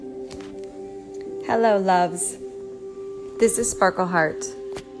Hello, loves. This is Sparkle Heart,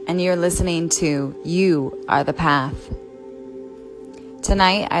 and you're listening to You Are the Path.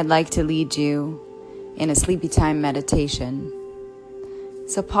 Tonight, I'd like to lead you in a sleepy time meditation.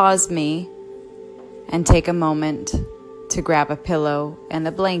 So pause me and take a moment to grab a pillow and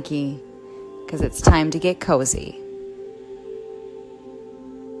a blankie, because it's time to get cozy.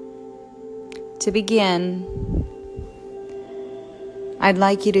 To begin, I'd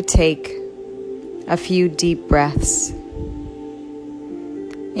like you to take a few deep breaths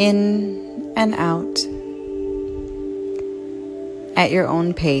in and out at your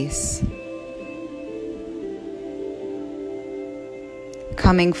own pace,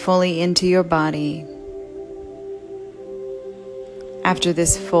 coming fully into your body after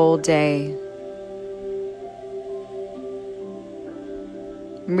this full day,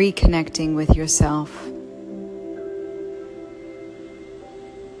 reconnecting with yourself,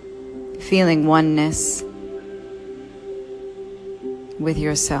 feeling oneness with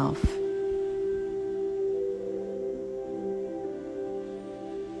yourself.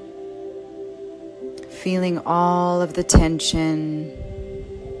 Feeling all of the tension,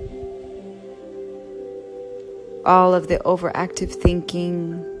 all of the overactive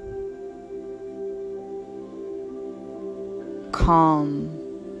thinking, calm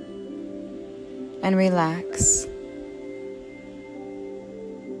and relax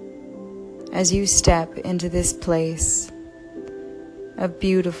as you step into this place of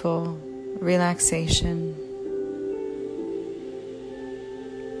beautiful relaxation.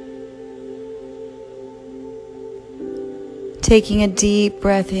 Taking a deep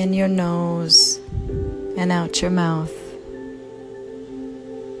breath in your nose and out your mouth.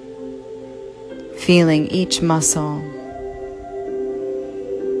 Feeling each muscle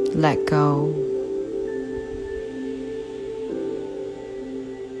let go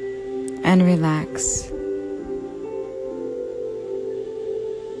and relax.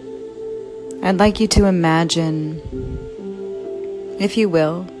 I'd like you to imagine, if you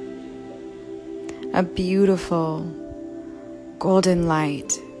will, a beautiful golden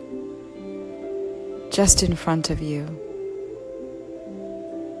light just in front of you.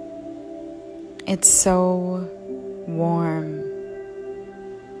 It's so warm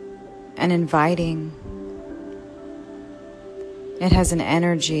and inviting. It has an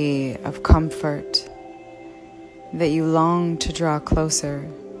energy of comfort that you long to draw closer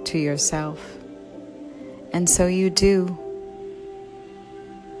to yourself. And so you do.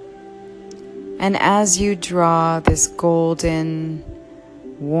 And as you draw this golden,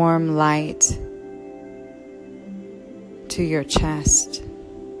 warm light to your chest,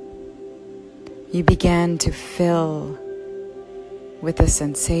 you begin to fill with the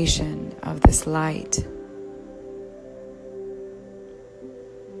sensation of this light.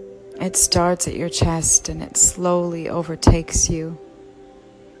 It starts at your chest and it slowly overtakes you,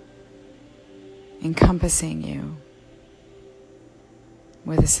 encompassing you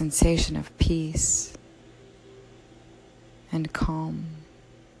with a sensation of peace and calm.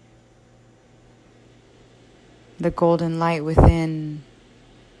 The golden light within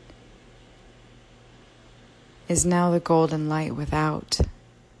is now the golden light without,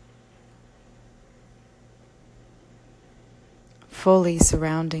 fully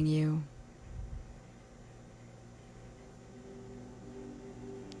surrounding you,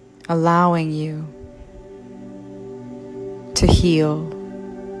 allowing you to heal,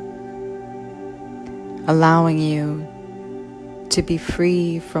 allowing you to be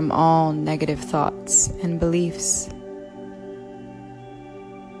free from all negative thoughts and beliefs,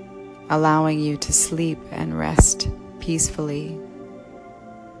 allowing you to sleep and rest peacefully,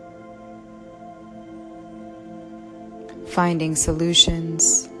 finding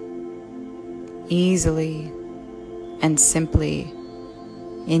solutions easily and simply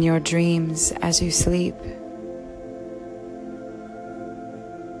in your dreams as you sleep,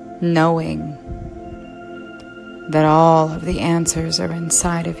 knowing that all of the answers are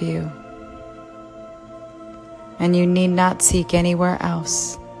inside of you, and you need not seek anywhere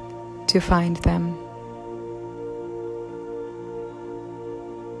else to find them.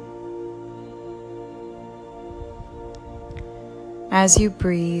 As you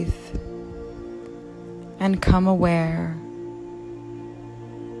breathe and come aware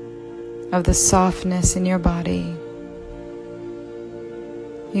of the softness in your body,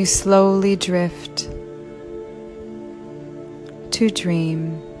 you slowly drift to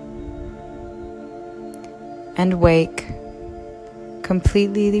dream and wake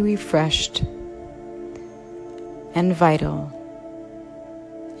completely refreshed and vital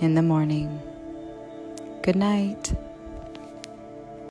in the morning. Good night.